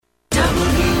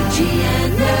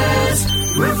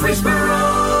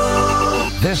Murfreesboro.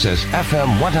 This is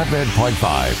FM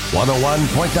 100.5,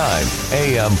 101.9,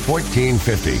 AM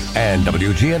 1450, and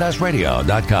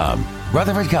WGNSradio.com.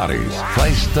 Rutherford County's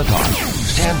place to talk.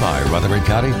 Stand by, Rutherford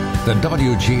County. The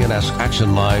WGNS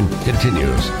Action Line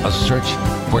continues. A search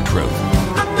for truth.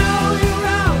 I know you're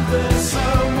out there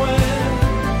somewhere.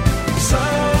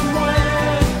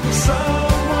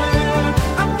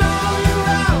 I know you're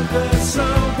out there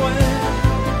somewhere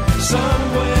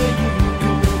you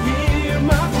can hear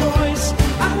my voice.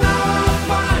 I know I'll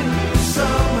find you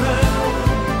somehow.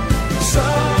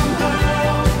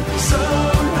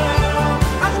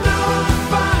 I know I'll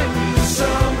find you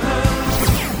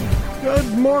somehow.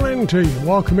 Good morning to you.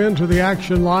 Welcome into the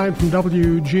Action Line from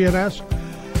WGNS.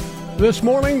 This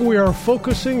morning we are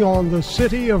focusing on the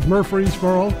city of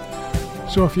Murfreesboro.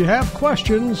 So if you have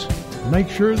questions, make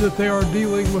sure that they are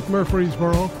dealing with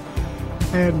Murfreesboro.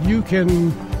 And you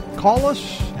can call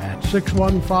us at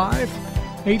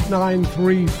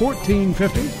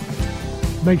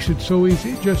 615-893-1450. Makes it so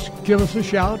easy. Just give us a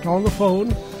shout on the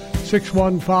phone,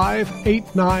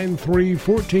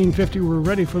 615-893-1450. We're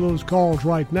ready for those calls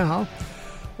right now.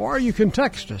 Or you can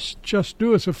text us. Just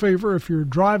do us a favor. If you're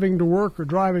driving to work or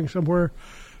driving somewhere,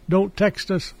 don't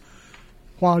text us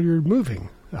while you're moving.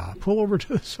 Pull over to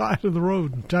the side of the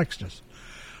road and text us.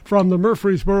 From the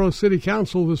Murfreesboro City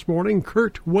Council this morning,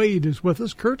 Kurt Wade is with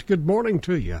us. Kurt, good morning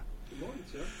to you. Good morning,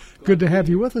 sir. Good to have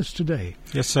you with us today.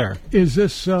 Yes, sir. Is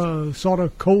this sort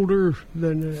of colder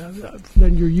than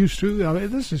you're used to? I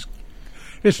mean,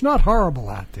 it's not horrible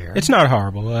out there. It's not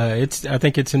horrible. I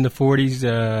think it's in the 40s.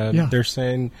 Yeah. They're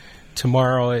saying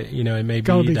tomorrow, it may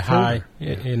be the high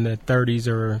in the 30s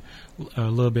or a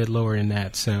little bit lower than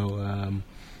that. So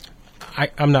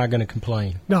I'm not going to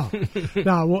complain. No.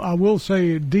 Now, I will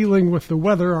say, dealing with the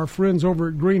weather, our friends over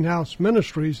at Greenhouse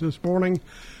Ministries this morning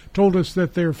told us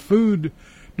that their food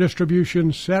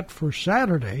distribution set for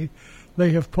Saturday,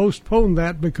 they have postponed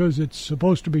that because it's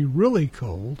supposed to be really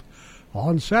cold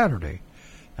on Saturday.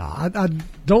 Now, I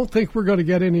don't think we're going to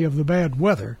get any of the bad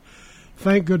weather.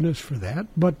 Thank goodness for that.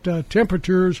 But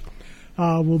temperatures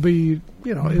will be,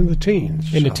 in the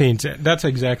teens. In the teens. That's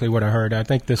exactly what I heard. I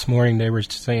think this morning they were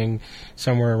saying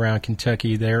somewhere around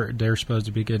Kentucky they're supposed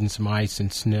to be getting some ice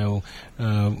and snow.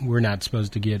 We're not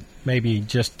supposed to get maybe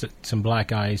just some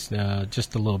black ice,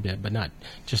 just a little bit, but not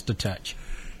just a touch.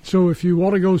 So if you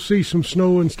want to go see some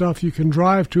snow and stuff, you can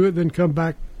drive to it, then come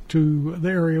back to the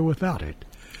area without it.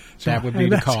 That would be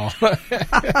the call.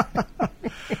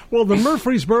 Well, the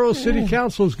Murfreesboro City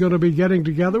Council is going to be getting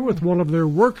together with one of their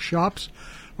workshops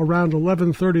around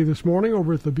 11:30 this morning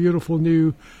over at the beautiful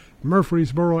new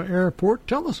Murfreesboro Airport.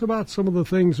 Tell us about some of the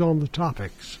things on the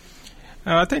topics.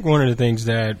 I think one of the things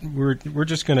that we're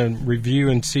just going to review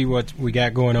and see what we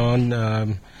got going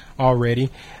on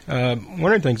already.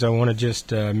 One of the things I want to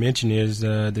just mention is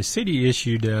the city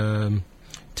issued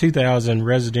 2,000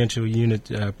 residential unit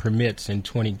permits in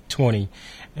 2020,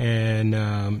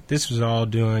 and this was all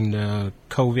during the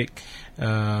COVID.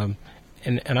 And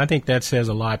I think that says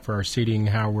a lot for our city and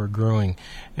how we're growing.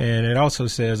 And it also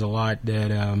says a lot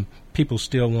that people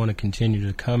still want to continue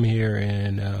to come here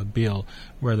and build,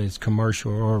 whether it's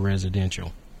commercial or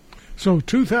residential. So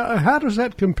how does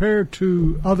that compare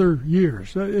to other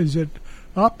years? Is it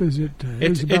up? Is it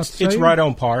it's right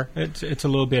on par. It's a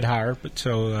little bit higher, but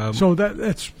so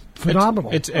that's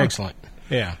phenomenal. It's excellent.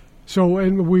 Yeah. So,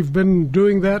 and we've been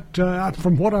doing that,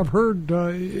 from what I've heard,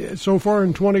 so far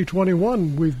in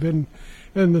 2021, we've been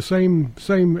in the same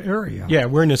area. Yeah,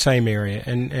 we're in the same area.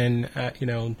 And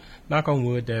knock on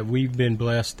wood, that we've been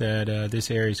blessed that this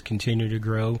area's continue to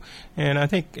grow. And I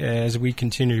think as we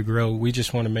continue to grow, we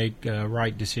just want to make a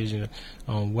right decision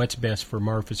on what's best for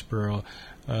Murfreesboro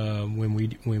when we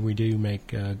do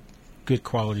make good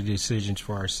quality decisions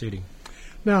for our city.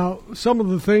 Now, some of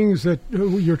the things that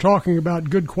you're talking about,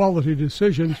 good quality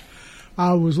decisions,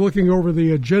 I was looking over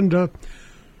the agenda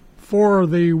for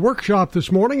the workshop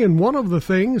this morning, and one of the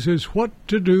things is what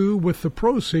to do with the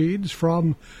proceeds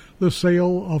from the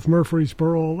sale of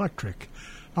Murfreesboro Electric.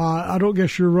 I don't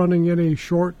guess you're running any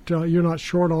short, you're not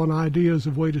short on ideas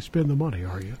of way to spend the money,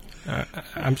 are you?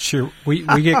 I'm sure we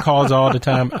get calls all the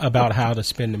time about how to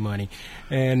spend the money.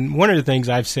 And one of the things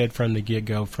I've said from the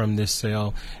get-go from this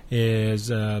sale is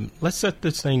let's set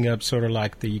this thing up sort of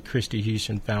like the Christy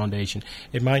Houston Foundation.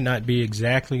 It might not be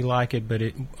exactly like it, but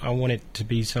I want it to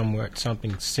be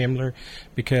something similar,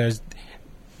 because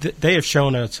they have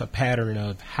shown us a pattern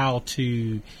of how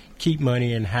to keep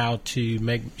money and how to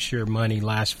make sure money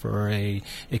lasts for a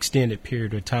extended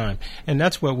period of time. And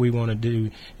that's what we want to do,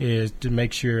 is to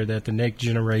make sure that the next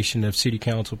generation of city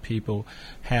council people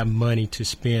have money to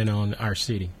spend on our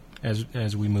city.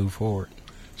 as we move forward.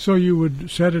 So you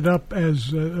would set it up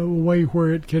as a way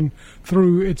where it can,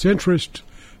 through its interest,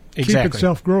 keep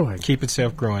itself growing. Keep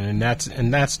itself growing, and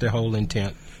that's the whole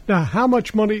intent. Now, how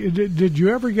much money did you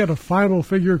ever get a final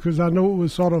figure? Because I know it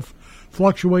was sort of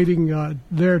fluctuating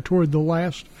there toward the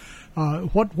last.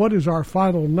 What is our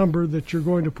final number that you're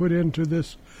going to put into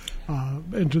this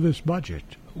budget?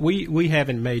 We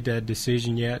haven't made that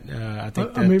decision yet. I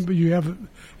think. But you haven't.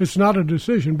 It's not a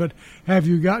decision, but have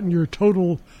you gotten your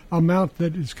total amount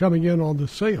that is coming in on the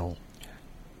sale?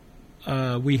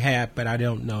 We have, but I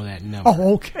don't know that number.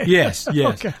 Oh, okay. Yes.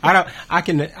 Okay. I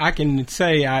can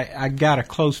say I got a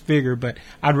close figure, but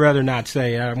I'd rather not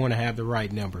say. I want to have the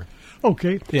right number.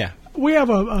 Okay. Yeah. We have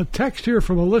a text here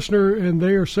from a listener, and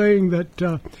they are saying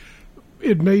that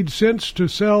it made sense to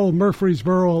sell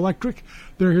Murfreesboro Electric.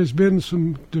 There has been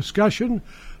some discussion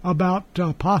about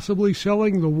possibly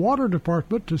selling the water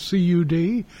department to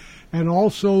CUD, and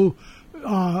also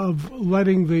of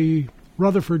letting the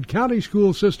Rutherford County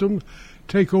school system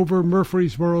take over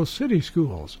Murfreesboro City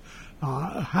Schools.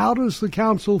 How does the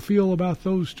council feel about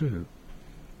those two?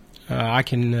 I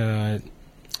can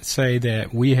say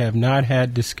that we have not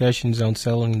had discussions on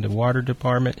selling the water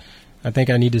department. I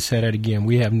think I need to say that again.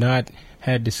 We have not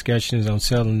had discussions on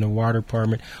selling the water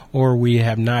department, or we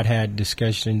have not had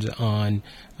discussions on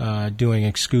doing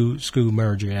a school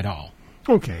merger at all.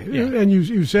 Okay, Yeah. And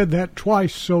you said that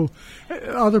twice, so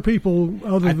other people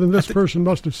other than this person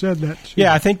must have said that too.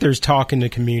 Yeah, I think there's talk in the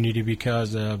community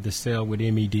because of the sale with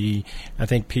MED. I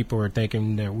think people are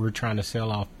thinking that we're trying to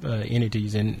sell off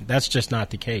entities, and that's just not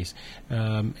the case.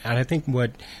 And I think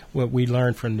what we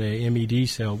learned from the MED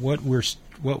sale, what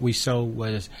we sold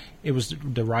was it was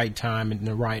the right time and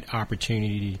the right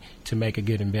opportunity to make a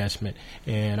good investment,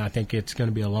 and I think it's going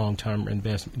to be a long-term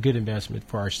good investment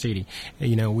for our city.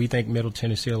 You know, we think Middle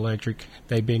Tennessee Electric,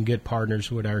 they've been good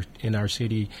partners with in our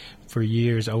city for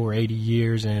years, over 80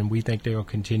 years, and we think they'll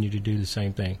continue to do the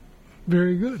same thing.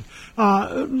 Very good.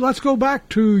 Let's go back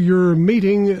to your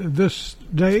meeting this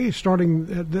day, starting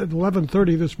at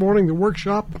 11:30 this morning, the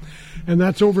workshop, and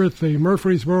that's over at the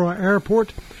Murfreesboro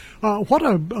Airport. What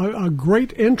a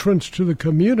great entrance to the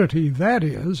community that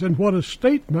is, and what a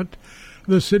statement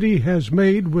the city has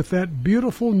made with that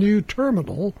beautiful new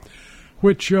terminal,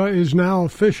 which is now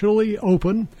officially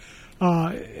open.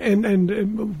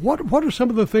 And what are some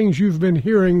of the things you've been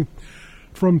hearing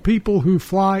from people who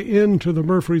fly into the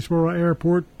Murfreesboro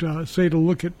Airport, say to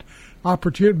look at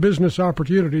business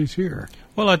opportunities here?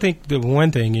 Well, I think the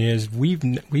one thing is we've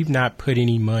not put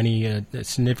any money, a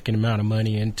significant amount of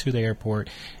money, into the airport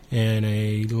in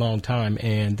a long time,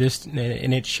 and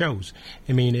it shows.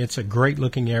 I mean, it's a great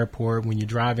looking airport. When you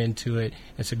drive into it,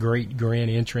 it's a great grand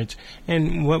entrance.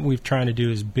 And what we're trying to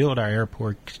do is build our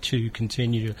airport to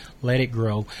continue to let it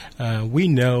grow. We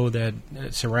know that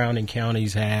surrounding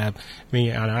counties have.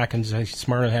 And I can say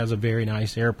Smyrna has a very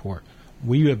nice airport.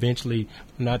 We eventually,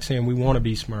 I'm not saying we want to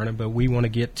be Smyrna, but we want to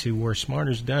get to where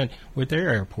Smyrna's done with their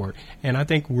airport. And I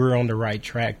think we're on the right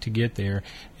track to get there.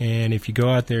 And if you go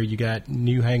out there, you got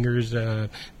new hangars that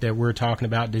we're talking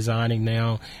about designing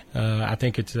now. I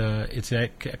think it's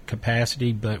at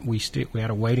capacity, but we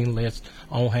had a waiting list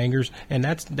on hangars, and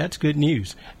that's good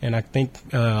news. And I think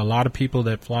a lot of people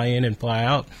that fly in and fly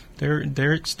out,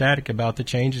 they're ecstatic about the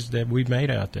changes that we've made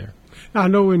out there. I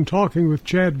know in talking with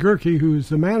Chad Gerke, who is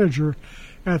the manager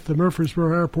at the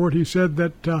Murfreesboro Airport, he said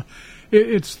that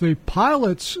it's the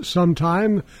pilots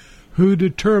sometime who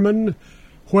determine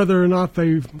whether or not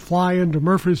they fly into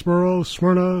Murfreesboro,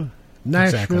 Smyrna,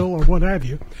 Nashville, or what have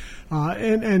you.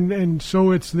 And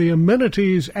so it's the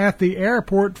amenities at the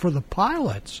airport for the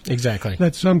pilots Exactly.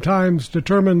 that sometimes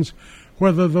determines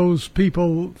whether those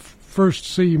people first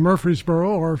see Murfreesboro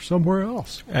or somewhere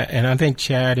else. And I think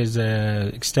Chad is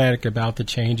ecstatic about the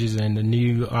changes and the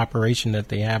new operation that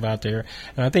they have out there.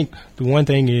 And I think the one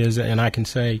thing is, and I can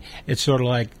say, it's sort of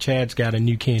like Chad's got a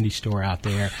new candy store out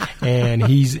there, and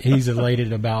he's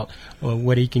elated about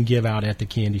what he can give out at the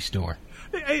candy store.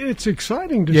 It's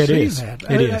exciting to Yeah, it see is. that.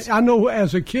 It is. I know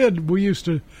as a kid we used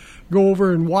to go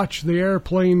over and watch the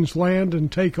airplanes land and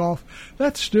take off.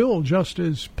 That's still just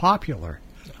as popular.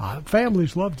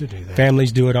 Families love to do that.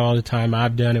 Families do it all the time.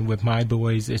 I've done it with my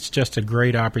boys. It's just a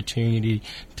great opportunity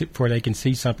for they can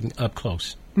see something up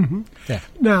close. Mm-hmm. Yeah.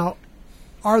 Now,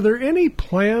 are there any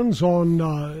plans on,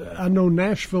 I know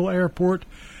Nashville Airport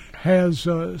has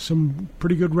some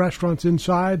pretty good restaurants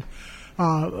inside.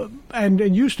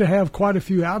 and used to have quite a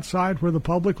few outside where the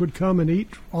public would come and eat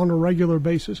on a regular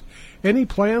basis. Any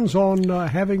plans on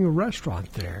having a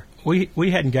restaurant there?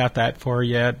 We hadn't got that far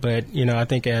yet, but I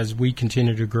think as we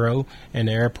continue to grow and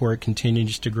the airport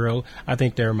continues to grow, I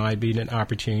think there might be an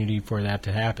opportunity for that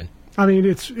to happen. I mean,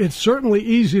 it's certainly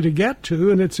easy to get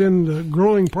to, and it's in the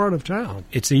growing part of town.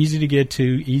 It's easy to get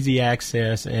to, easy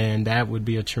access, and that would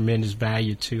be a tremendous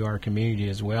value to our community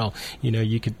as well.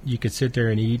 You could sit there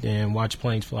and eat and watch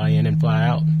planes fly in and fly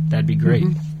out. That'd be great.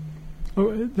 Mm-hmm.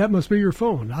 Oh, that must be your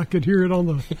phone. I could hear it on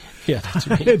the. Yeah, that's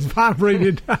me. It's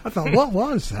vibrated. I thought, what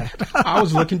was that? I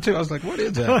was looking too. I was like, what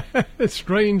is that? It's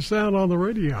strange sound on the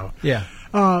radio. Yeah.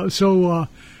 So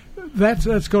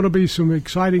that's going to be some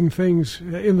exciting things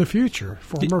in the future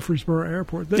for Murfreesboro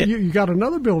Airport. You got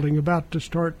another building about to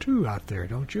start too out there,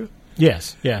 don't you?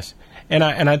 Yes. And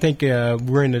I think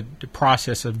we're in the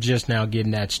process of just now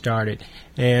getting that started.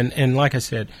 And like I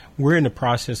said, we're in the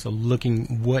process of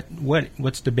looking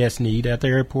what's the best need at the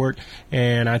airport.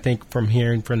 And I think from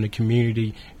hearing from the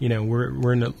community,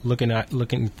 we're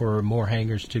looking for more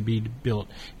hangars to be built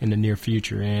in the near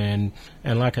future. And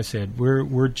like I said,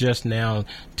 we're just now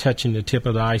touching the tip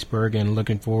of the iceberg and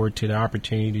looking forward to the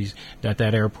opportunities that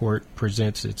airport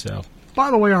presents itself. By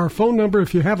the way, our phone number,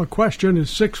 if you have a question, is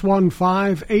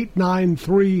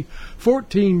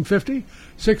 615-893-1450,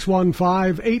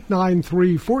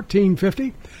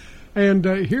 615-893-1450. And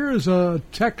here is a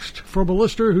text from a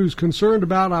listener who's concerned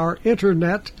about our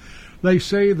Internet. They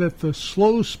say that the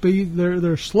slow speed, there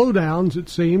are slowdowns, it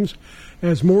seems,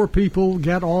 as more people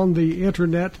get on the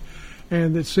Internet.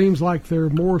 And it seems like there are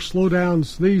more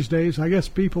slowdowns these days. I guess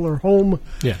people are home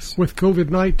with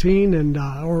COVID-19 and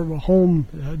or home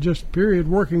just period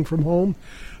working from home,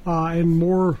 and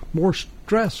more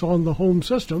stress on the home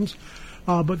systems.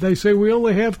 But they say we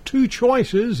only have two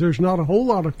choices. There's not a whole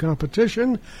lot of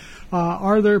competition.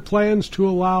 Are there plans to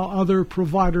allow other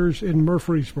providers in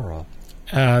Murfreesboro?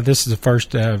 This is the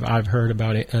first I've heard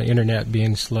about Internet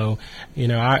being slow.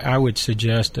 I would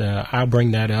suggest I'll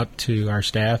bring that up to our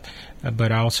staff,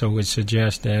 but I also would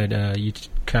suggest that you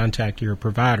contact your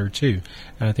provider too.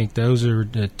 I think those are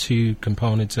the two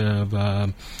components of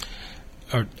are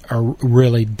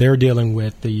really they're dealing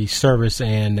with the service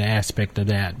and the aspect of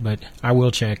that. But I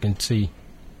will check and see.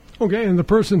 Okay, and the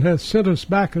person has sent us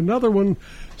back another one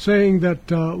saying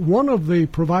that one of the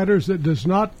providers that does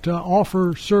not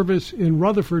offer service in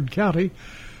Rutherford County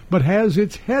but has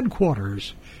its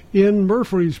headquarters in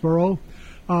Murfreesboro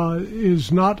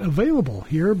is not available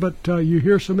here. But you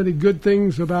hear so many good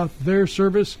things about their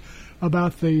service,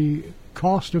 about the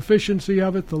cost efficiency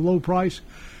of it, the low price,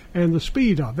 and the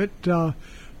speed of it.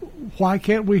 Why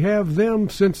can't we have them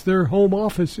since their home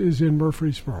office is in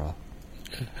Murfreesboro?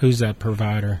 Who's that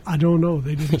provider? I don't know.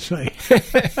 They didn't say.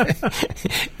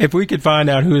 If we could find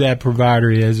out who that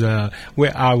provider is, I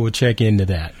will check into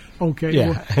that. Okay.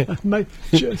 Yeah. Well,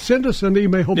 send us an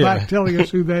email back telling us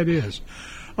who that is.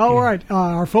 All right.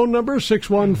 Our phone number is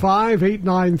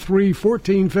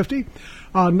 615-893-1450.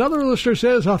 Another listener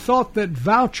says, I thought that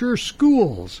voucher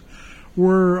schools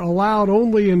were allowed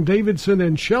only in Davidson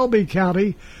and Shelby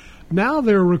County. Now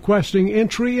they're requesting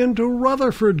entry into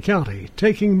Rutherford County,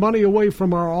 taking money away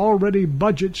from our already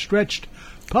budget-stretched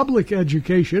public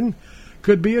education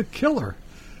could be a killer.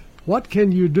 What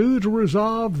can you do to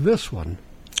resolve this one?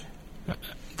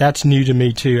 That's new to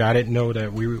me, too. I didn't know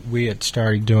that we had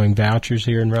started doing vouchers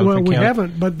here in Rutherford County. Well, we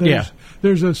haven't, but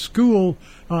there's a school.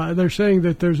 They're saying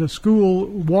that there's a school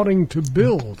wanting to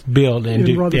build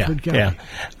in Rutherford County.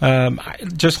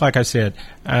 Just like I said,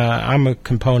 I'm a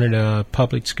component of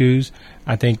public schools.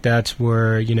 I think that's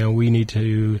where we need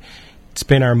to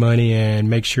spend our money and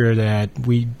make sure that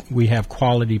we have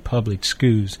quality public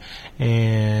schools,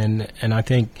 and I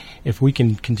think if we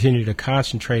can continue to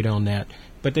concentrate on that.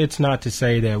 But it's not to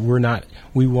say that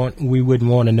we wouldn't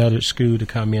want another school to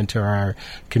come into our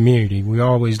community. We're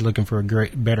always looking for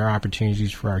better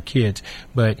opportunities for our kids.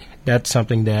 But that's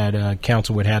something that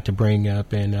council would have to bring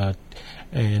up, and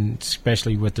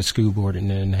especially with the school board, and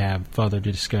then have further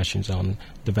discussions on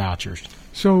the vouchers.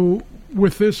 So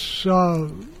with this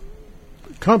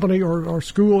company or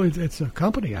school, it's a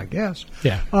company, I guess.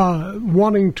 Yeah.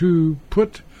 Wanting to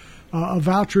put a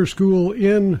voucher school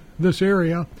in this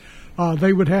area.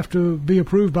 They would have to be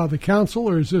approved by the council,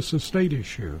 or is this a state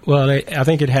issue? Well, I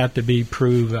think it had to be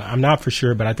approved. I'm not for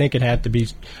sure, but I think it had to be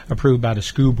approved by the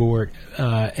school board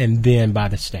and then by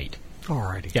the state. All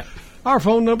righty. Yeah. Our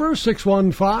phone number is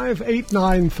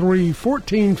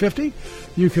 615-893-1450.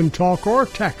 You can talk or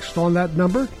text on that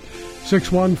number,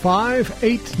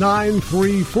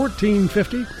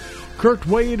 615-893-1450. Kurt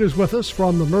Wade is with us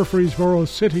from the Murfreesboro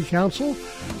City Council.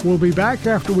 We'll be back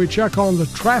after we check on the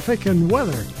traffic and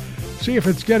weather. See if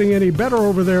it's getting any better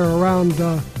over there around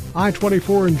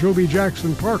I-24 and Joby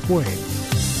Jackson Parkway.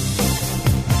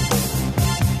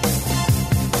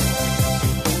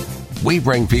 We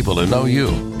bring people to know you,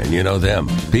 and you know them.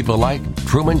 People like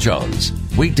Truman Jones.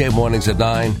 Weekday mornings at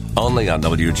 9, only on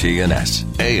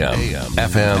WGNS, AM,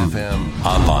 FM,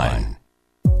 online.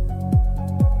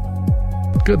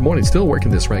 Good morning. Still working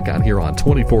this wreck out here on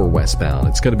 24 westbound.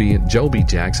 It's going to be in Joby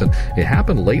Jackson. It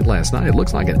happened late last night. It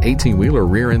looks like an 18-wheeler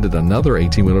rear-ended another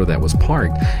 18-wheeler that was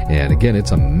parked. And again,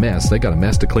 it's a mess. They got a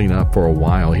mess to clean up for a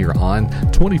while here on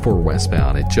 24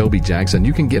 westbound at Joby Jackson.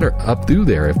 You can get her up through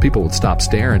there if people would stop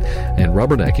staring and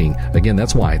rubbernecking. Again,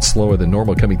 that's why it's slower than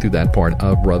normal coming through that part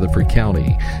of Rutherford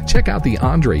County. Check out the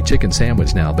Andre Chicken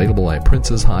Sandwich now available at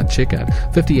Prince's Hot Chicken,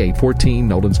 5814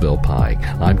 Nolensville Pike.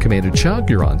 I'm Commander Chuck.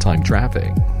 You're on time traffic.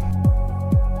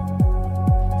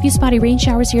 Few spotty rain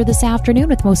showers here this afternoon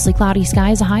with mostly cloudy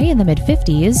skies, a high in the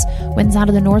mid-50s. Winds out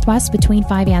of the northwest between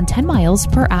 5 and 10 miles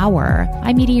per hour.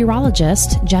 I'm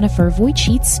meteorologist Jennifer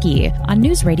Wojcicki on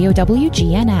News Radio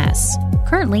WGNS.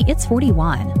 Currently, it's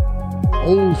 41.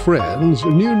 Old friends,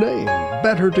 new name,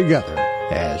 better together.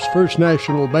 As First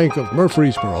National Bank of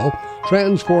Murfreesboro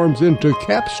transforms into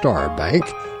Capstar Bank,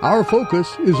 our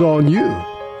focus is on you.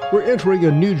 We're entering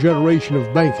a new generation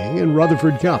of banking in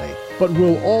Rutherford County, but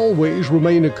will always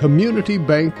remain a community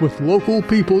bank with local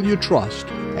people you trust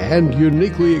and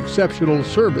uniquely exceptional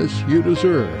service you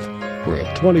deserve. We're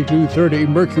at 2230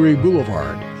 Mercury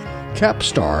Boulevard.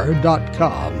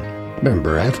 Capstar.com.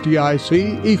 Member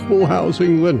FDIC, Equal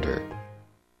Housing Lender.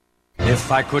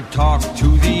 If I could talk to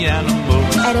the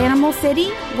animals. At Animal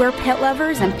City, we're pet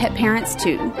lovers and pet parents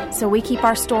too. So we keep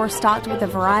our store stocked with a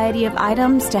variety of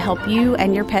items to help you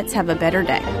and your pets have a better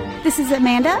day. This is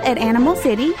Amanda at Animal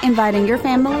City, inviting your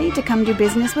family to come do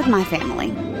business with my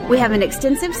family. We have an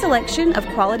extensive selection of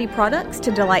quality products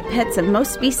to delight pets of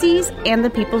most species and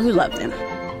the people who love them.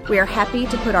 We are happy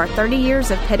to put our 30 years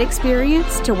of pet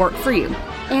experience to work for you.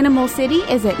 Animal City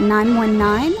is at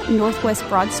 919 Northwest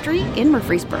Broad Street in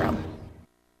Murfreesboro.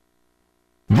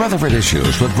 Rutherford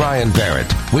Issues with Brian Barrett.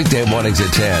 Weekday mornings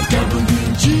at 10.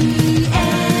 WGNS,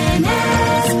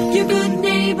 your good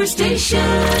neighbor station.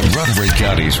 Rutherford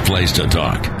County's place to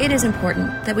talk. It is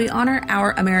important that we honor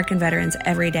our American veterans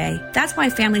every day. That's why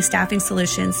Family Staffing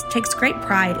Solutions takes great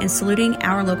pride in saluting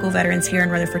our local veterans here in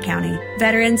Rutherford County.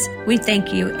 Veterans, we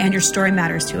thank you, and your story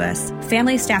matters to us.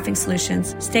 Family Staffing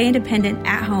Solutions. Stay independent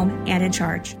at home and in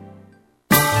charge.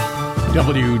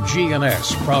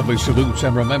 WGNS proudly salutes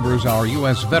and remembers our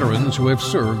U.S. veterans who have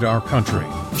served our country.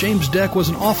 James Deck was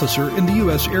an officer in the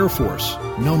U.S. Air Force,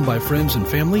 known by friends and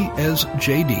family as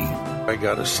J.D. I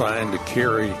got assigned to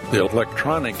carry the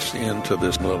electronics into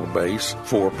this little base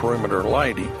for perimeter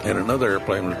lighting, and another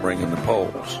airplane was bringing the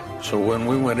poles. So when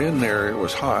we went in there, it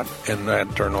was hot, and I had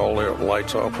to turn all the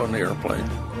lights off on the airplane,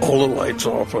 all the lights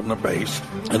off on the base,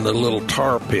 and the little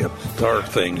tar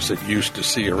things that you used to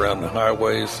see around the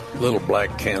highways, little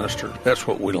black canister. That's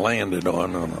what we landed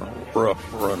on a rough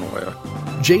runway.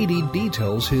 J.D.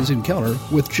 details his encounter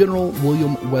with General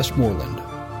William Westmoreland.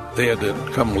 They had to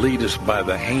come lead us by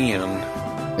the hand.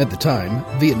 At the time,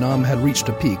 Vietnam had reached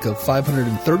a peak of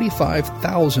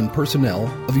 535,000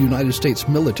 personnel of United States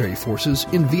military forces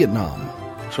in Vietnam.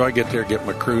 So I get there, get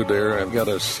my crew there, and I've got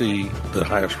to see the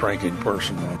highest ranking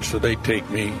person. So they take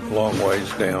me a long ways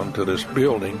down to this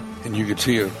building, and you could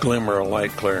see a glimmer of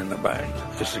light clear in the back.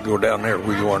 They said, go down there,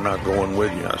 we are not going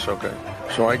with you. I said, okay.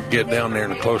 So I get down there,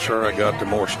 and the closer I got, the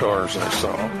more stars I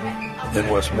saw. And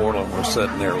Westmoreland was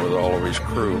sitting there with all of his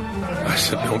crew. I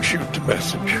said, don't shoot the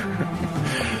messenger.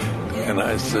 And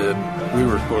I said, we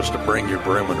were supposed to bring you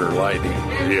perimeter lighting.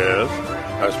 Yes.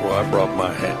 I said, well, I brought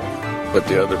my hat, but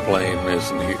the other plane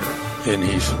isn't here. And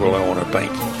he said, well, I want to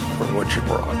thank you for what you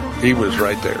brought. He was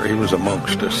right there. He was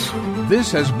amongst us.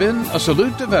 This has been a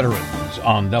salute to veterans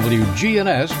on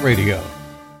WGNS Radio.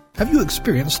 Have you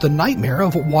experienced the nightmare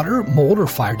of water, mold, or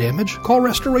fire damage? Call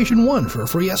Restoration One for a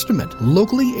free estimate.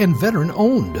 Locally and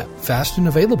veteran-owned. Fast and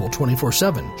available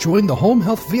 24/7. Join the Home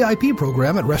Health VIP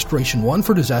program at Restoration One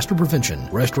for disaster prevention.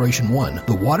 Restoration One,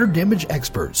 the water damage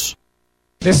experts.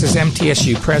 This is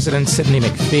MTSU President Sidney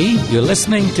McPhee. You're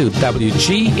listening to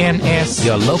WGNS,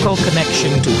 your local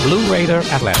connection to Blue Raider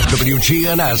Athletics.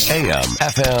 WGNS AM,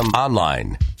 FM,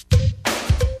 online.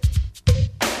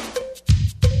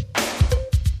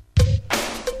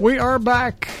 We are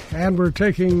back, and we're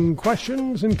taking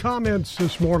questions and comments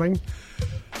this morning.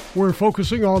 We're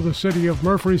focusing on the city of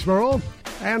Murfreesboro,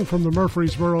 and from the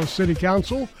Murfreesboro City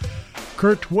Council,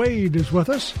 Kurt Wade is with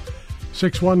us.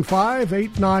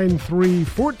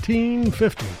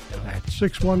 615-893-1450. That's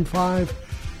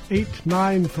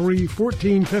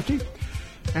 615-893-1450.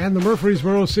 And the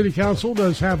Murfreesboro City Council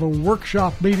does have a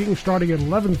workshop meeting starting at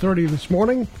 11:30 this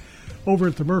morning over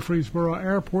at the Murfreesboro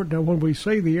Airport. Now, when we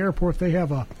say the airport, they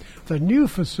have the new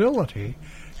facility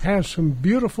has some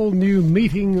beautiful new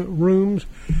meeting rooms,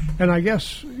 and I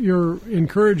guess you're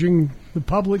encouraging the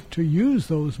public to use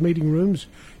those meeting rooms.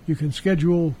 You can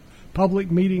schedule public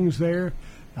meetings there,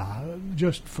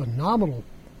 just phenomenal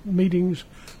meetings,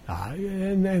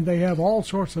 and they have all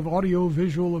sorts of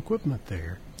audio-visual equipment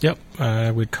there. Yep,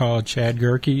 I would call Chad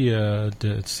Gerke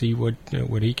to see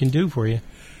what he can do for you.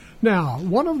 Now,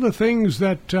 one of the things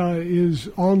that is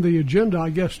on the agenda,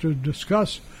 I guess, to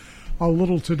discuss a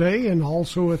little today and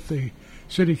also at the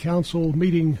City Council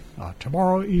meeting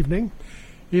tomorrow evening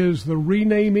is the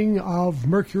renaming of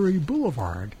Mercury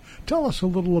Boulevard. Tell us a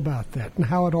little about that and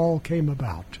how it all came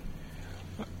about.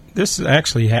 This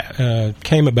actually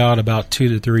came about 2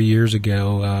 to 3 years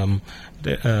ago.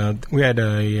 We had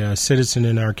a citizen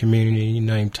in our community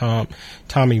named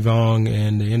Tommy Vong,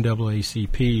 and the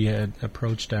NAACP had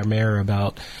approached our mayor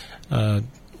about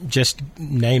just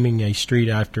naming a street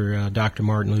after Dr.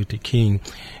 Martin Luther King.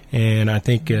 And I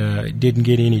think it didn't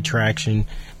get any traction,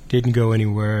 didn't go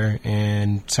anywhere,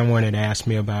 and someone had asked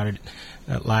me about it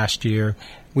last year.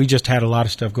 We just had a lot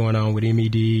of stuff going on with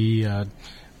MED,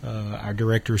 our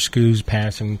director of schools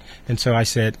passing, and so I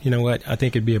said, you know what, I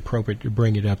think it'd be appropriate to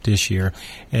bring it up this year.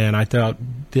 And I thought,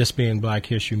 this being Black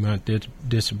History Month,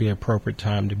 this would be an appropriate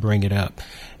time to bring it up.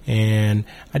 And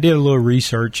I did a little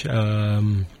research,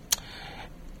 found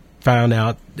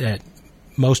out that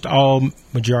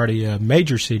majority of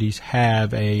major cities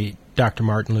have a Dr.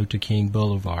 Martin Luther King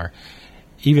Boulevard.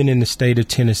 Even in the state of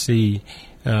Tennessee,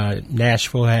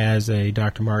 Nashville has a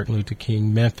Dr. Martin Luther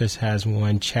King, Memphis has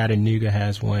one, Chattanooga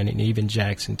has one, and even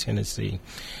Jackson, Tennessee.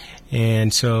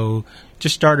 And so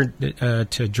just started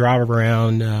to drive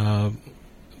around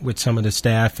with some of the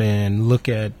staff and look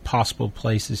at possible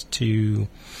places to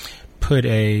put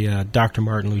a Dr.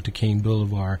 Martin Luther King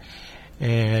Boulevard.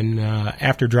 And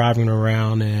after driving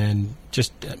around and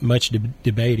just much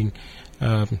debating,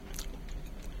 I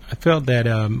felt that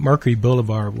Mercury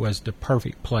Boulevard was the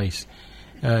perfect place.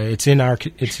 It's in our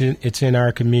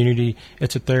community.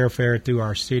 It's a thoroughfare through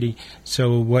our city.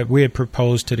 So what we had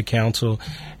proposed to the council,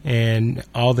 and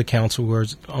all the council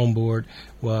was on board,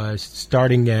 was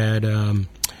starting at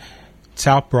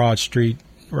South Broad Street,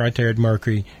 right there at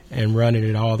Mercury, and running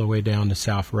it all the way down to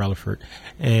South Rutherford.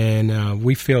 And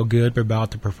we feel good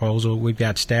about the proposal. We've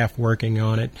got staff working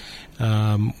on it.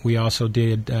 We also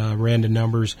ran the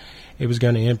numbers. It was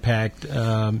going to impact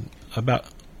about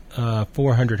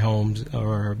 400 homes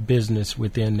or business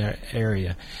within that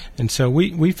area. And so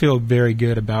we feel very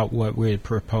good about what we had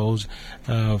proposed.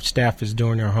 Staff is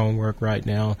doing their homework right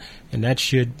now, and that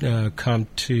should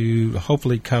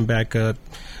hopefully come back up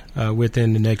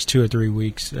within the next 2 or 3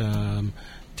 weeks to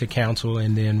council,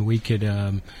 and then we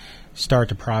could start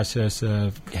the process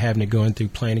of having it going through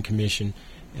Planning Commission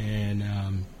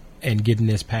and getting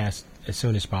this passed as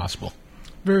soon as possible.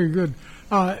 Very good.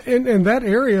 And that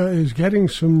area is getting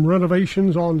some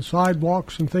renovations on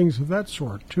sidewalks and things of that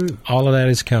sort, too. All of that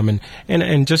is coming.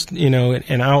 And just,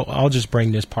 and I'll just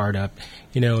bring this part up.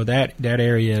 That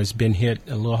area has been hit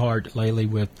a little hard lately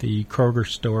with the Kroger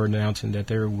store announcing that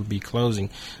they would be closing.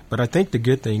 But I think the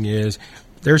good thing is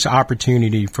there's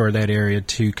opportunity for that area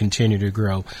to continue to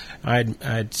grow.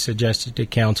 I'd suggested to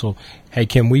council, hey,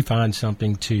 can we find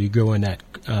something to go in that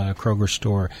Kroger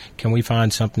store? Can we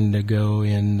find something to go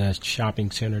in the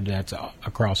shopping center that's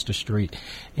across the street?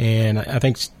 And I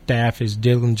think staff is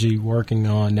diligently working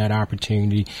on that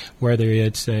opportunity, whether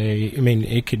it's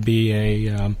it could be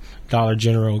a Dollar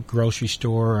General grocery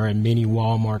store or a mini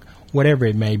Walmart, whatever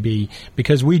it may be,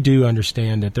 because we do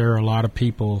understand that there are a lot of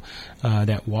people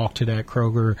that walk to that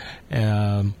Kroger,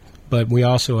 but we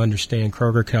also understand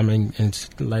Kroger coming and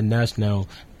letting us know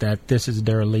that this is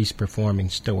their least performing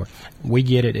store. We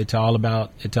get it; it's all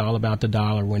about the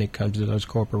dollar when it comes to those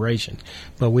corporations.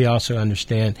 But we also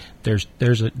understand there's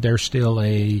still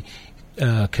a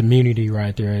community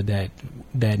right there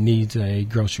that needs a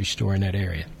grocery store in that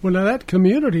area. Well, now that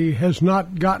community has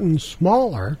not gotten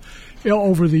smaller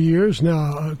over the years.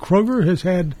 Now, Kroger has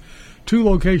had 2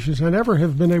 locations. I never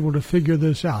have been able to figure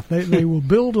this out. They will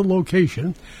build a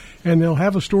location, and they'll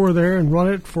have a store there and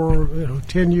run it for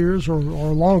 10 years or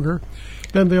longer.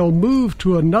 Then they'll move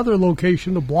to another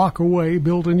location a block away,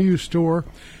 build a new store,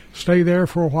 stay there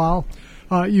for a while.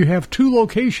 You have two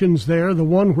locations there, the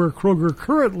one where Kroger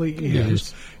currently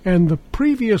is, and the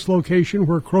previous location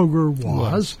where Kroger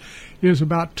was is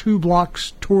about 2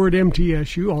 blocks toward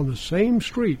MTSU on the same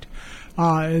street.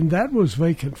 And that was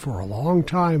vacant for a long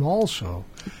time also.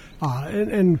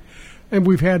 And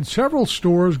we've had several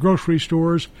stores, grocery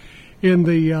stores, in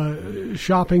the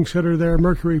shopping center there,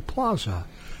 Mercury Plaza,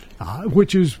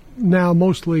 which is now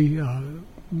mostly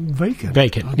vacant.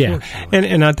 Vacant, yeah.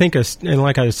 And I think, and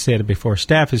like I said before,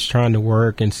 staff is trying to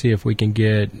work and see if we can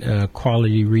get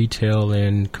quality retail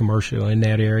and commercial in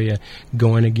that area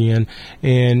going again.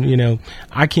 And, you know,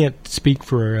 I can't speak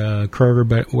for Kroger,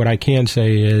 but what I can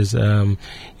say is, you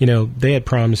know, they had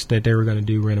promised that they were going to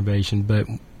do renovation,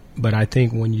 but I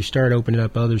think when you start opening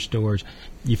up other stores,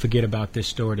 you forget about this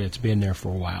store that's been there for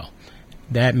a while.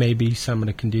 That may be some of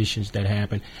the conditions that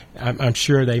happen. I'm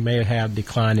sure they may have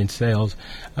decline in sales,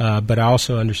 but I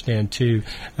also understand, too,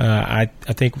 I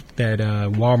think that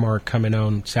Walmart coming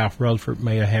on South Rutherford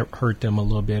may have hurt them a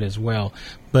little bit as well.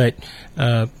 But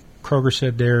Kroger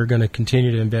said they're going to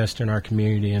continue to invest in our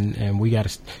community, and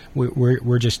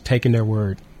we're just taking their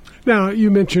word. Now, you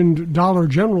mentioned Dollar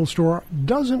General Store.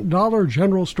 Doesn't Dollar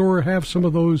General Store have some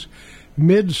of those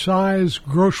mid-size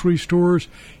grocery stores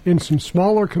in some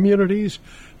smaller communities,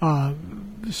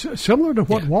 similar to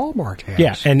what Walmart has?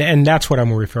 Yeah, and that's what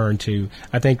I'm referring to.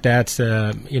 I think that's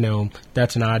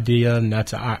that's an idea, and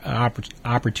that's an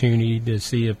opportunity to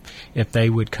see if they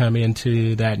would come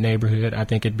into that neighborhood. I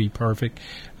think it'd be perfect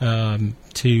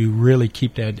to really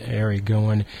keep that area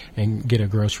going and get a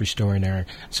grocery store in there.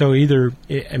 So either,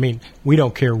 I mean, we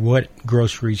don't care what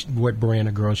brand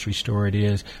of grocery store it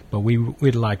is, but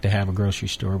we'd like to have a grocery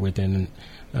store within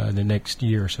the next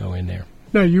year or so in there.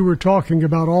 Now, you were talking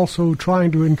about also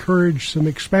trying to encourage some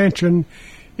expansion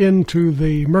into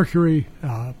the Mercury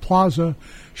Plaza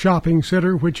shopping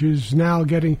center, which is now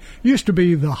used to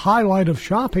be the highlight of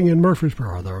shopping in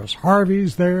Murfreesboro. There was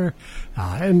Harvey's there,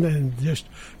 and then just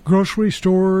grocery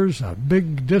stores, a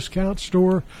big discount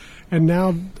store, and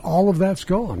now all of that's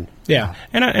gone. Yeah,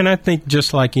 and I think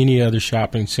just like any other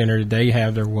shopping center, they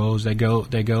have their woes. They go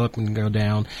up and go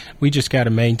down. We just got to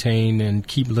maintain and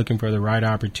keep looking for the right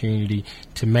opportunity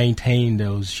to maintain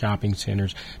those shopping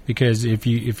centers. Because if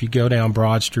you go down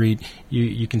Broad Street,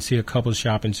 you can see a couple of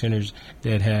shopping centers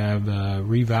that have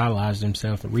revitalized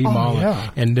themselves and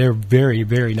remodeled, and they're very,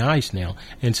 very nice now.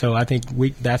 And so I think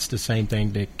that's the same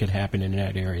thing that could happen in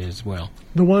that area as well.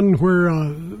 The one where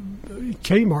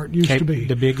Kmart used to be.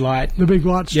 The Big Lot. The Big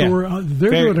Lot store. They're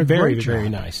doing a great job. Very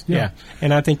nice. Yeah.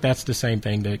 And I think that's the same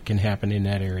thing that can happen in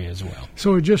that area as well.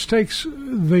 So it just takes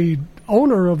the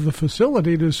owner of the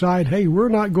facility to decide, hey, we're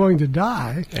not going to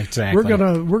die. Exactly.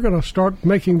 We're gonna start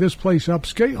making this place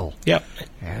upscale. Yep.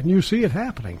 And you see it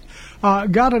happening.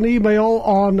 Got an email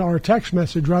on our text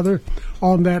message, rather,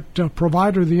 on that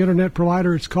provider, the internet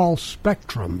provider. It's called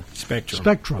Spectrum.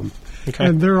 Spectrum. Okay.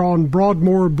 And they're on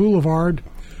Broadmoor Boulevard,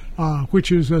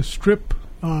 which is a strip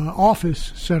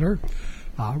office center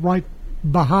right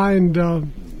behind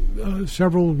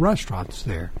several restaurants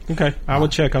there. Okay, I will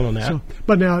check on that. So,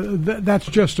 but now that's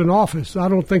just an office. I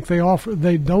don't think they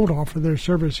don't offer their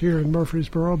service here in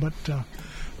Murfreesboro, but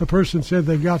the person said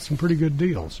they've got some pretty good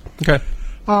deals. Okay.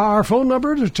 Our phone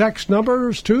number to text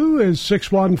numbers to is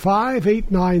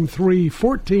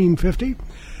 615-893-1450.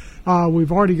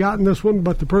 We've already gotten this one,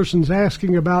 but the person's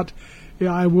asking about,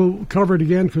 I will cover it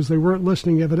again because they weren't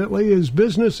listening evidently, is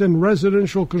business and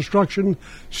residential construction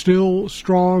still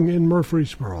strong in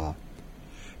Murfreesboro?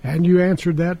 And you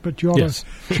answered that, but you ought to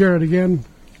share it again.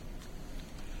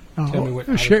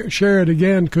 Share it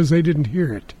again because they didn't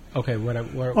hear it. Okay.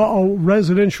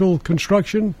 Residential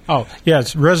construction? Oh,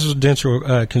 yes.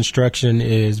 Residential construction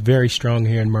is very strong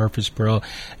here in Murfreesboro.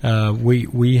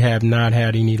 We have not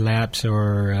had any lapse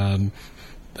or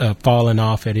fallen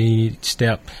off at any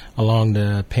step along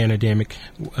the pandemic,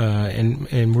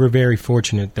 and we're very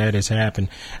fortunate that has happened.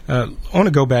 I want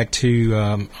to go back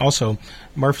to also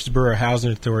Murfreesboro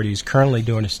Housing Authority is currently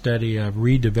doing a study of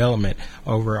redevelopment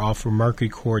off of Mercury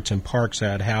Courts and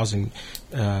Parkside housing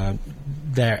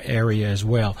that area as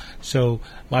well. So,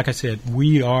 like I said,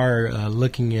 we are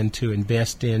looking into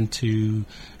invest into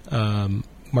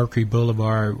Mercury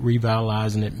Boulevard,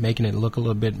 revitalizing it, making it look a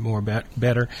little bit more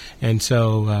better. And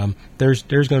so there's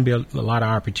going to be a lot of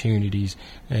opportunities,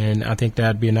 and I think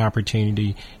that'd be an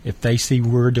opportunity if they see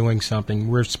we're doing something,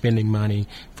 we're spending money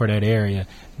for that area,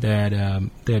 that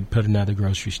they'd put another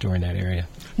grocery store in that area.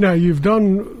 Now, you've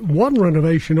done one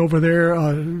renovation over there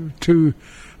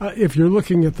if you're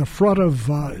looking at the front of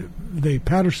the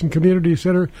Patterson Community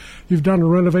Center, you've done a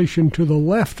renovation to the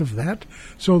left of that.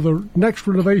 So the next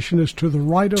renovation is to the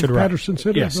right of Patterson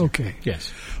Center? Yes. Okay.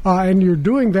 Yes. And you're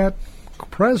doing that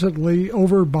presently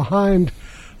over behind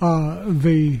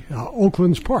the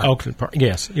Oakland's Park. Oakland Park,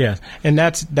 yes. And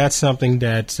that's something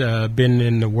that's been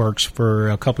in the works for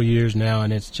a couple of years now,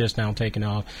 and it's just now taken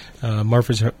off.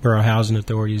 Murfreesboro Housing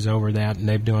Authority is over that, and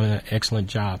they've done an excellent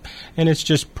job. And it's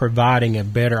just providing a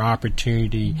better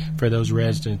opportunity for those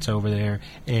residents over there.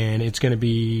 And it's going to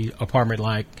be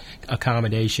apartment-like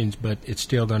accommodations, but it's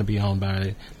still going to be owned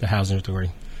by the Housing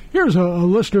Authority. Here's a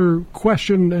listener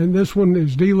question, and this one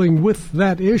is dealing with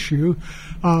that issue.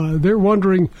 They're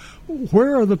wondering,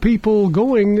 where are the people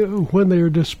going when they're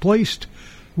displaced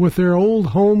with their old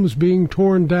homes being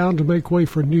torn down to make way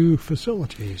for new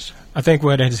facilities? I think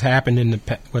what has happened in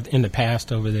the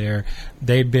past over there,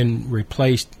 they've been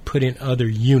replaced, put in other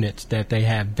units that they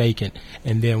have vacant,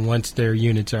 and then once their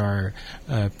units are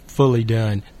fully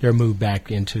done, they're moved back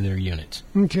into their units.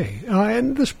 Okay,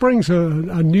 and this brings a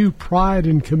new pride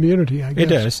in community, I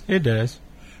guess. It does.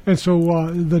 And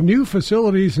so the new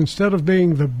facilities, instead of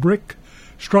being the brick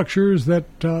structures that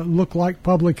look like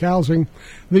public housing,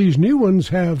 these new ones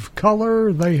have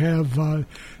color. They have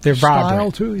they're style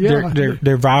vibrant. too. Yeah,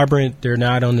 they're vibrant. They're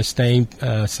not on the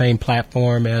same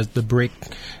platform as the brick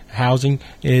housing.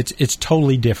 It's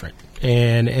totally different.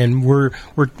 And we're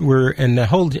and the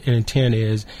whole intent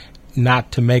is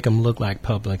not to make them look like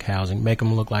public housing, make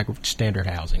them look like standard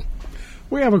housing.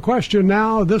 We have a question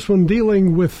now, this one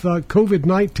dealing with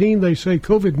COVID-19. They say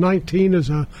COVID-19 is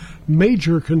a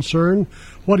major concern.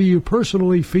 What do you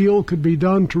personally feel could be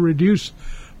done to reduce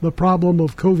the problem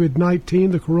of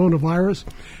COVID-19, the coronavirus?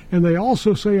 And they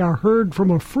also say, I heard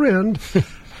from a friend,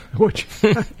 which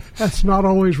that's not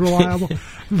always reliable,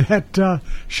 that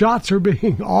shots are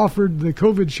being offered, the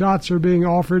COVID shots are being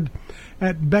offered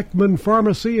at Beckman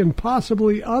Pharmacy and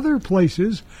possibly other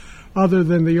places other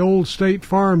than the old State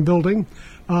Farm building.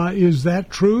 Is that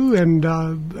true? And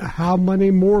how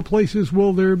many more places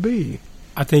will there be?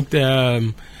 I think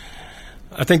the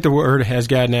word has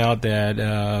gotten out that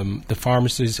the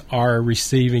pharmacists are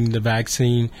receiving the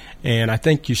vaccine, and I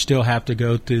think you still have to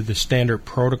go through the standard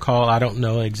protocol. I don't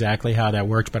know exactly how that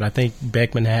works, but I think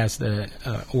Beckman has the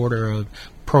order of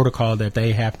protocol that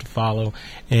they have to follow,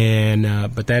 and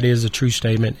but that is a true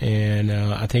statement. And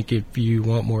I think if you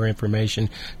want more information,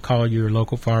 call your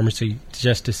local pharmacy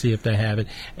just to see if they have it.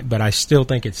 But I still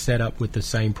think it's set up with the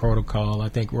same protocol. I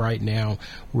think right now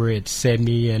we're at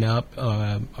 70 and up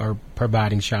are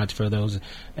providing shots for those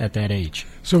at that age.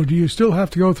 So do you still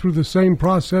have to go through the same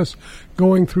process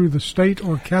going through the state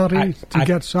or county to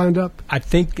get signed up? I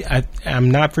think I'm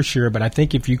not for sure, but I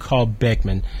think if you call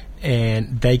Beckman,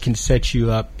 and they can set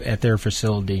you up at their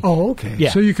facility. Oh, okay.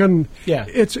 Yeah. So you can. Yeah.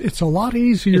 It's a lot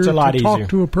easier to talk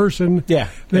to a person.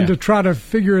 Than to try to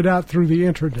figure it out through the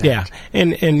internet. Yeah,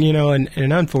 and you know, and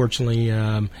unfortunately,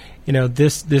 you know,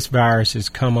 this virus has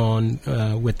come on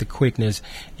with the quickness,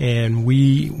 and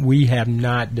we have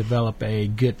not developed a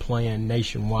good plan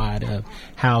nationwide of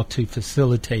how to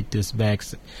facilitate this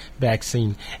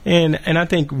vaccine, and I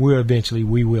think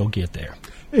we will get there.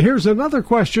 Here's another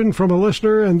question from a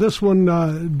listener, and this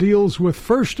one deals with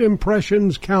first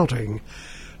impressions counting.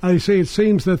 They say it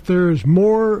seems that there's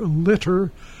more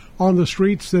litter on the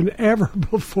streets than ever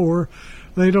before.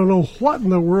 They don't know what in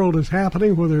the world is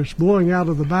happening, whether it's blowing out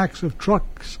of the backs of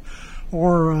trucks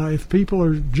or if people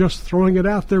are just throwing it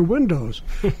out their windows.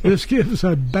 This gives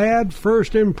a bad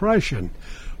first impression.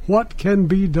 What can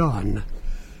be done?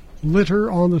 Litter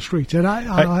on the streets, and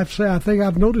I have to say I think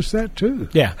I've noticed that too.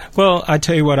 Yeah, well, I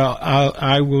tell you what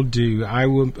I will do. I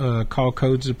will call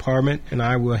Codes Department, and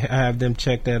I will have them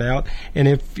check that out. And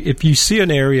if you see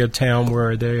an area of town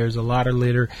where there's a lot of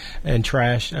litter and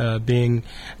trash being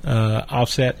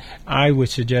offset, I would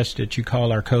suggest that you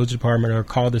call our Codes Department or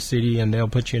call the city, and they'll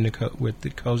put you in with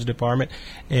the Codes Department,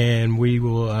 and we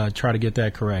will try to get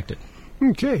that corrected.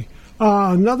 Okay.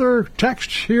 Another text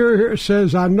here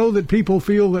says, I know that people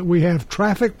feel that we have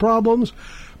traffic problems,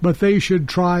 but they should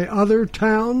try other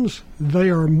towns.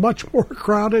 They are much more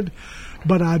crowded.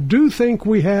 But I do think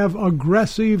we have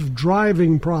aggressive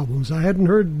driving problems. I hadn't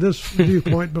heard this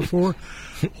viewpoint before.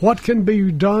 What can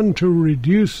be done to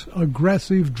reduce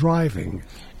aggressive driving?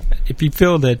 If you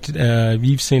feel that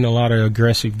you've seen a lot of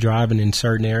aggressive driving in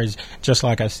certain areas, just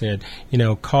like I said, you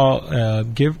know, call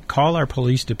our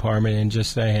police department and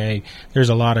just say, hey, there's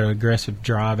a lot of aggressive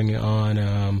driving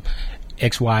on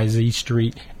XYZ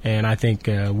street, and I think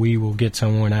we will get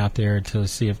someone out there to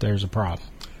see if there's a problem.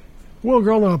 We're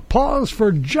going to pause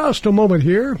for just a moment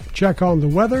here, check on the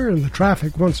weather and the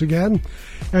traffic once again,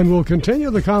 and we'll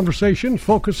continue the conversation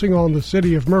focusing on the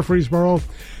city of Murfreesboro.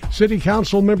 City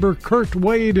Council member Kurt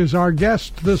Wade is our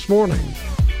guest this morning.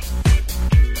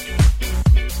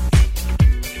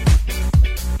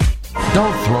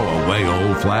 Don't throw away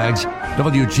old flags.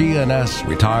 WGNS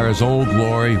retires old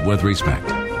glory with respect.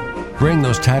 Bring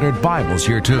those tattered Bibles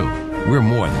here, too. We're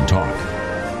more than talk.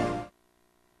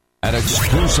 An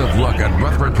exclusive look at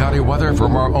Rutherford County weather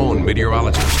from our own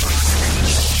meteorologist.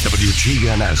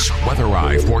 WGNS Weather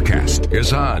Eye forecast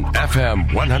is on FM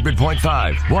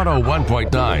 100.5,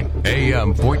 101.9, AM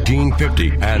 1450,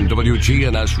 and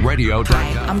WGNSradio.com.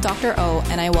 Hi, I'm Dr. O,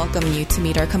 and I welcome you to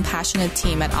meet our compassionate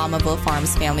team at Almaville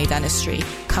Farms Family Dentistry.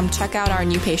 Come check out our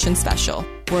new patient special.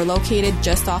 We're located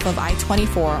just off of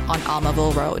I-24 on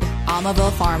Almaville Road.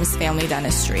 Almaville Farms Family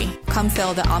Dentistry. Come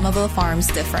feel the Almaville Farms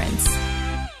difference.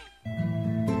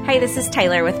 Hey, this is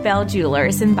Taylor with Bell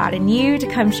Jewelers, inviting you to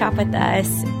come shop with us.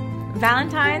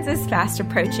 Valentine's is fast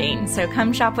approaching, so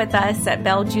come shop with us at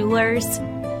Bell Jewelers.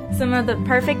 Some of the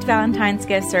perfect Valentine's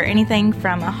gifts are anything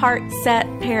from a heart set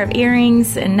pair of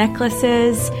earrings and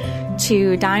necklaces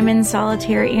to diamond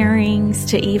solitaire earrings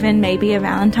to even maybe a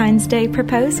Valentine's Day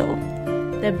proposal.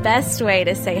 The best way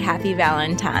to say Happy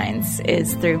Valentine's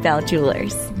is through Bell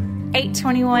Jewelers.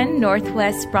 821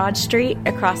 Northwest Broad Street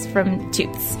across from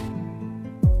Toots.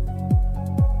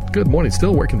 Good morning.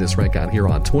 Still working this wreck out here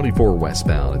on 24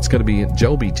 westbound. It's going to be in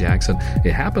Joe B. Jackson.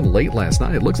 It happened late last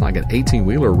night. It looks like an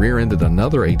 18-wheeler rear-ended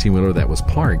another 18-wheeler that was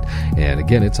parked. And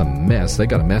again, it's a mess. They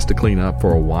got a mess to clean up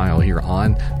for a while here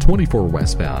on 24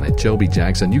 westbound at Joe B.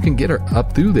 Jackson. You can get her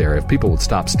up through there if people would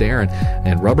stop staring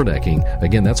and rubbernecking.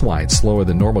 Again, that's why it's slower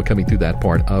than normal coming through that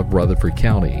part of Rutherford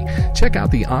County. Check out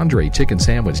the Andre Chicken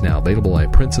Sandwich now, available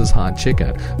at Prince's Hot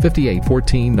Chicken,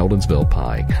 5814 Nolensville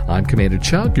Pike. I'm Commander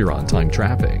Chuck. You're on time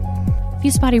traffic. Few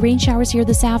spotty rain showers here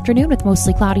this afternoon with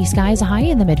mostly cloudy skies, a high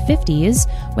in the mid-50s.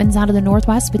 Winds out of the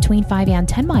northwest between 5 and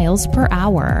 10 miles per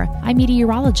hour. I'm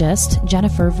meteorologist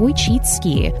Jennifer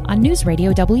Wojcicki on News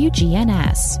Radio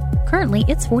WGNS. Currently,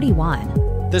 it's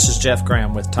 41. This is Jeff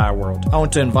Graham with Tire World. I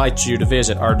want to invite you to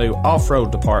visit our new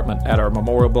off-road department at our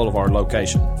Memorial Boulevard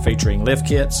location, featuring lift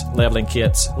kits, leveling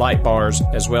kits, light bars,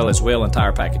 as well as wheel and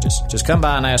tire packages. Just come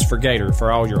by and ask for Gator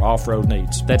for all your off-road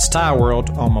needs. That's Tire World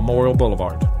on Memorial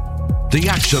Boulevard. The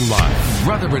Action Line,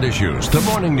 Rutherford Issues, the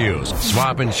Morning News,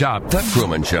 Swap and Shop, The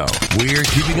Truman Show. We're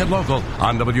keeping it local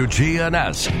on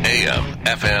WGNS, AM,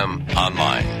 FM,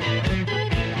 online.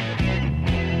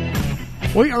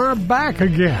 We are back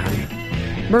again.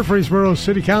 Murfreesboro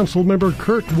City Council member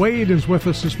Kurt Wade is with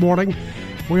us this morning.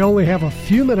 We only have a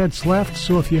few minutes left,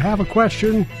 so if you have a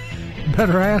question,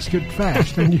 better ask it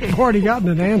fast. And you've already gotten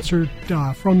an answer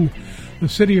from the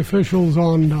city officials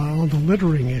on the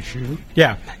littering issue.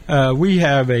 Yeah, we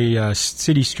have a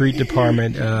city street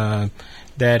department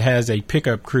that has a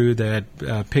pickup crew that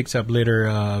picks up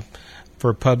litter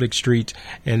for public streets,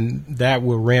 and that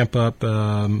will ramp up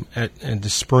at the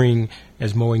spring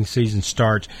as mowing season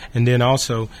starts. And then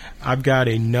also, I've got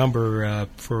a number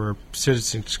for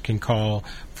citizens can call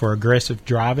for aggressive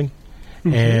driving,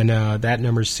 and that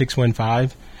number is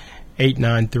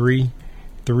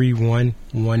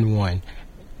 615-893-3111,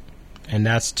 and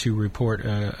that's to report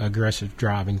aggressive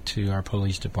driving to our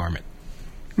police department.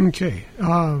 Okay.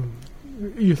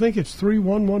 You think it's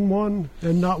 3111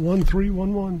 and not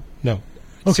 1311? No.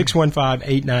 Okay.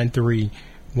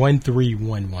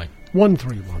 615-893-1311.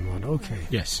 1311, okay.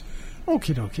 Yes.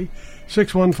 Okie dokie.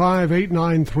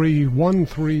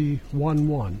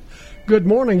 615-893-1311. Good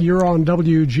morning. You're on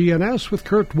WGNS with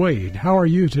Kurt Wade. How are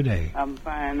you today? I'm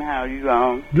fine. How are you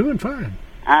all? Doing fine.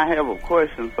 I have a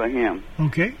question for him.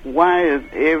 Okay. Why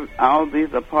is all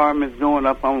these apartments going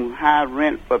up on high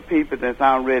rent for people that's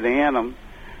already in them?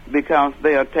 Because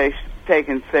they are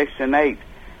taking Section 8.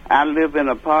 I live in an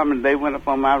apartment. They went up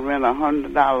on my rent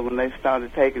 $100 when they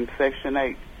started taking Section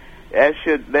 8.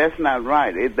 That's not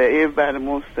right. Everybody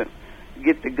wants to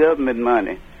get the government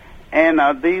money. And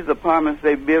are these apartments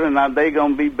they building, are they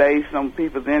going to be based on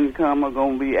people's income or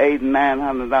going to be $800 and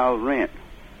 $900 rent?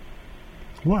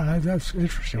 Well, that's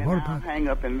interesting. And what I'll about? hang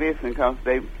up and listen because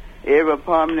every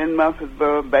apartment in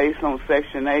Murfreesboro based on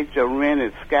Section 8, your rent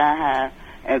is sky high,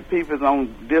 and people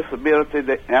on disability,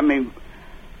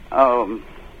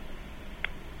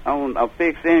 on a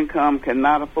fixed income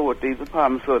cannot afford these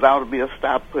apartments, so it ought to be a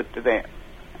stop put to that.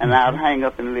 and I'll hang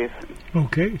up and listen.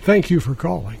 Okay. Thank you for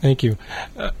calling. Thank you.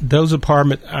 Those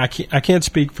apartments, I can't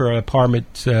speak for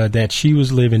apartments that she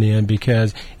was living in,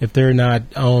 because if they're not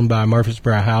owned by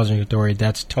Murfreesboro Housing Authority,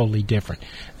 that's totally different.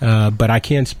 But I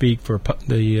can speak for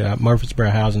the Murfreesboro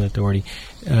Housing Authority.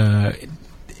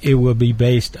 It will be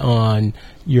based on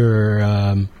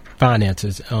your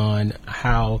finances, on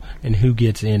how and who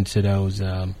gets into those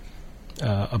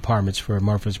apartments for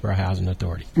Murfreesboro Housing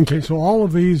Authority. Okay, so all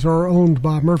of these are owned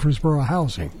by Murfreesboro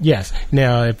Housing. Yes.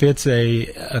 Now, if it's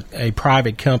a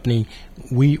private company,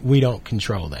 we don't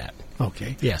control that.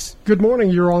 Okay. Yes. Good morning.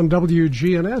 You're on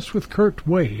WGNS with Kurt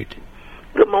Wade.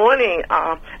 Good morning.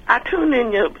 I tuned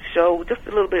in your show just a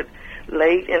little bit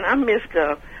late, and I missed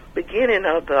the beginning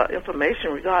of the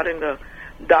information regarding the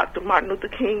Dr. Martin Luther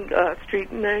King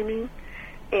street naming.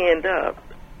 And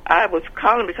I was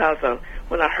calling because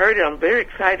when I heard it, I'm very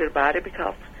excited about it,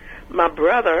 because my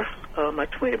brother, my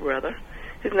twin brother,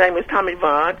 his name is Tommy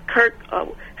Vaughn. Kurt,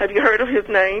 have you heard of his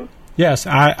name? Yes,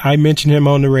 I mentioned him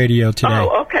on the radio today.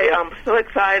 Oh, okay. I'm so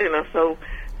excited, and I'm so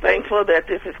thankful that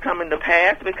this is coming to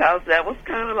pass, because that was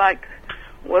kind of like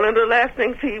one of the last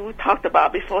things he talked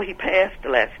about before he passed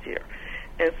last year.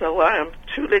 And so I am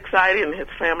truly excited, and his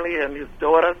family and his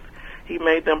daughters, he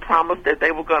made them promise that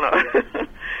they were going to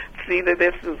see that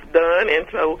this is done. And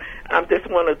so I just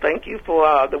want to thank you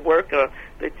for the work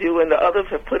that you and the others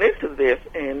have put into this,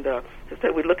 and to say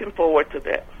we're looking forward to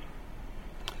that.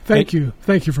 Thank you.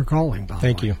 Thank you for calling, by the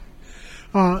Thank way. you.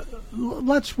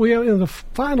 We in the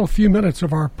final few minutes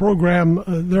of our program,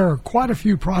 there are quite a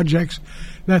few projects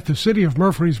that the city of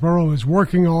Murfreesboro is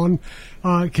working on.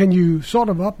 Can you sort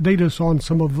of update us on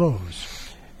some of those?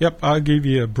 Yep, I'll give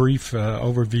you a brief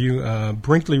overview.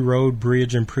 Brinkley Road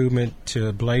Bridge improvement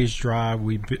to Blaze Drive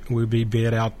will be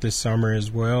bid out this summer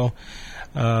as well.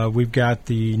 We've got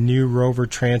the new Rover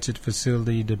Transit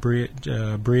facility, the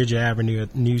Bridge Avenue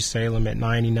at New Salem at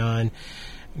 99.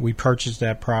 We purchased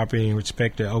that property and we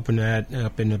expect to open that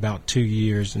up in about 2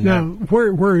 years. And now,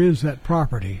 where is that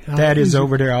property? That is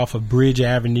over there off of Bridge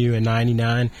Avenue and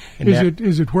 99. And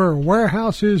is it where a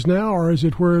warehouse is now, or is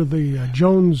it where the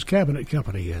Jones Cabinet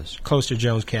Company is? Close to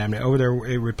Jones Cabinet. Over there,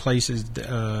 it replaces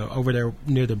over there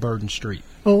near the Burden Street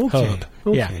hub.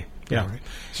 Okay. Yeah. Right.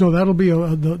 So that'll be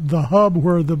the hub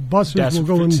where the buses will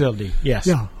go in. Facility, yes.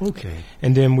 Yeah, okay.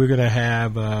 And then we're going to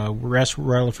have West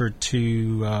Rutherford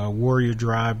to Warrior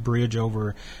Drive Bridge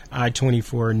over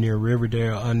I-24 near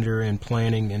Riverdale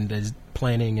planning and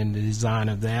the design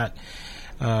of that.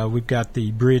 We've got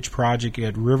the bridge project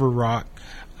at River Rock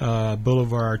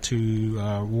Boulevard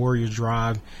to Warrior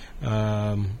Drive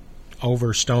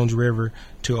over Stones River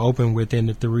to open within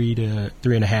the 3 to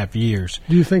 3.5 years.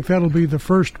 Do you think that'll be the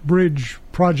first bridge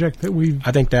project that we've...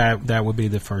 I think that would be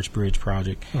the first bridge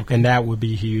project. Okay. And that would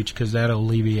be huge because that'll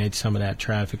alleviate some of that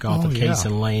traffic off of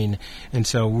Cason Lane. And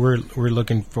so we're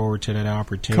looking forward to that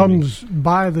opportunity. Comes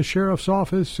by the sheriff's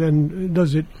office, and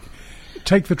does it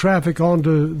take the traffic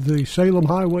onto the Salem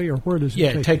Highway, or where does it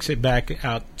take it takes it back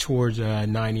out towards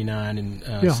 99 and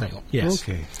Salem. Yes.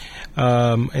 Okay.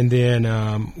 And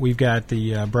then we've got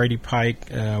the Brady Pike.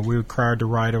 We required the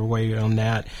right-of-way on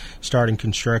that, starting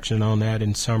construction on that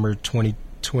in summer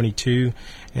 2022.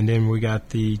 And then we got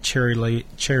the Cherry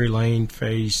Lane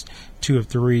Phase 2 of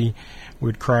 3. We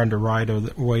required the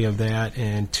right-of-way of that,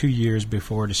 and 2 years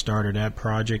before the start of that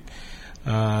project.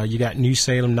 You got New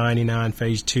Salem 99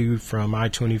 Phase 2 from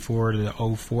I-24 to the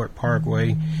Old Fort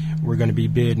Parkway. We're going to be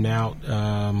bidding out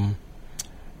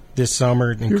this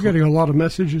summer. You're getting a lot of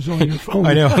messages on your phone.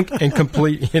 I know, and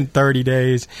complete in 30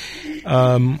 days.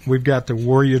 We've got the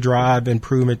Warrior Drive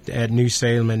improvement at New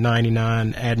Salem at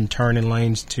 99, adding turning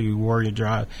lanes to Warrior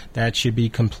Drive. That should be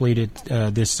completed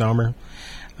this summer.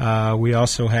 We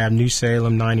also have New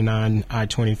Salem 99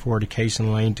 I-24 to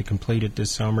Cason Lane to complete it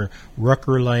this summer.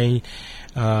 Rucker Lane,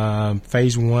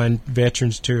 Phase 1,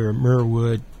 Veterans to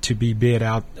Mirrorwood to be bid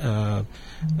out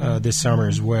this summer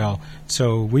as well.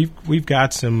 So we've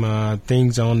got some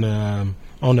things on the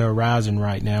horizon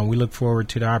right now. We look forward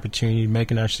to the opportunity of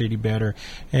making our city better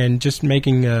and just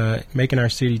making our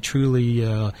city truly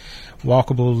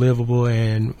walkable, livable,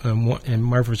 and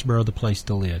Murfreesboro the place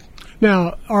to live.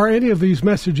 Now, are any of these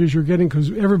messages you're getting,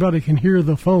 because everybody can hear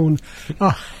the phone,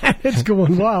 it's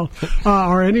going wild,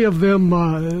 are any of them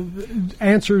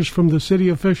answers from the city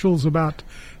officials about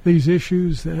these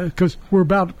issues? Because we're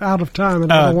about out of time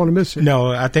and I don't want to miss it.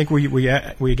 No, I think we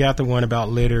got the one about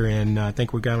litter, and I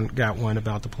think we got one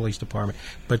about the police department.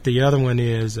 But the other one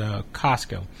is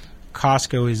Costco.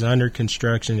 Costco is under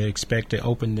construction and expect to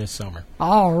open this summer.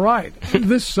 All right.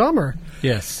 This summer?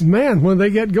 Yes. Man, when they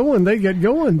get going,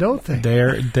 don't they?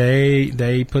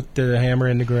 They put the hammer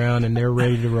in the ground, and they're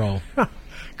ready to roll.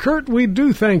 Kurt, we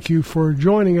do thank you for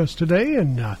joining us today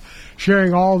and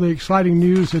sharing all the exciting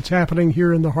news that's happening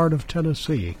here in the heart of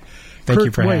Tennessee. Thank Kurt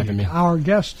you for Wade, having me. Our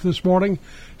guest this morning.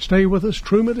 Stay with us.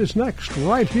 Truman is next,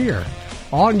 right here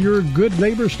on your good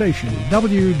neighbor station,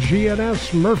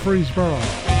 WGNS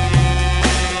Murfreesboro.